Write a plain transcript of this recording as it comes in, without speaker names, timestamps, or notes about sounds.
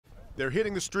They're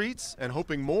hitting the streets and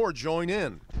hoping more join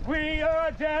in. We are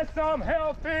just some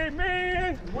healthy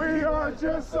men. We are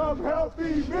just some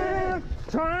healthy men.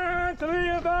 Trying to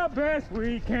live the best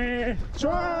we can.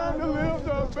 Trying to live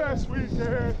the best we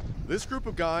can. This group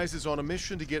of guys is on a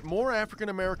mission to get more African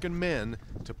American men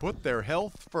to put their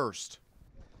health first.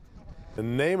 The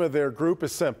name of their group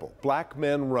is simple: Black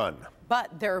Men Run.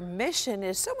 But their mission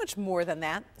is so much more than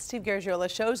that. Steve Garagiola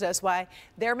shows us why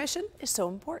their mission is so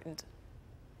important.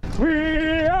 We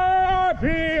are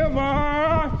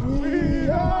BMR. We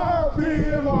are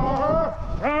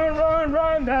BMR. Run, run,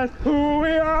 run, that's who we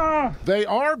are. They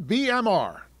are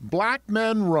BMR, Black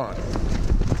Men Run.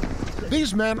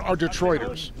 These men are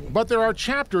Detroiters, but there are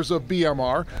chapters of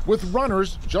BMR with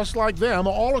runners just like them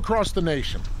all across the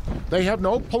nation. They have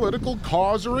no political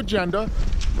cause or agenda.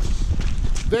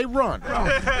 They run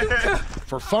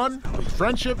for fun,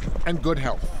 friendship, and good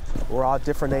health. We're all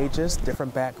different ages,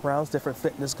 different backgrounds, different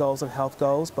fitness goals and health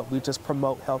goals, but we just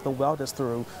promote health and wellness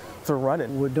through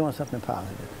running. We're doing something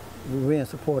positive. We're in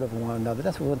support of one another.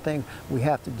 That's one thing we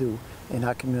have to do in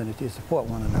our community, is support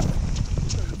one another.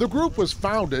 The group was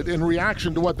founded in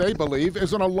reaction to what they believe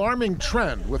is an alarming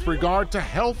trend with regard to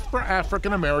health for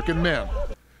African American men.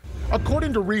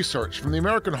 According to research from the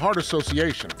American Heart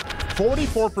Association,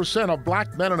 44% of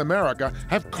black men in America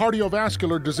have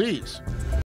cardiovascular disease.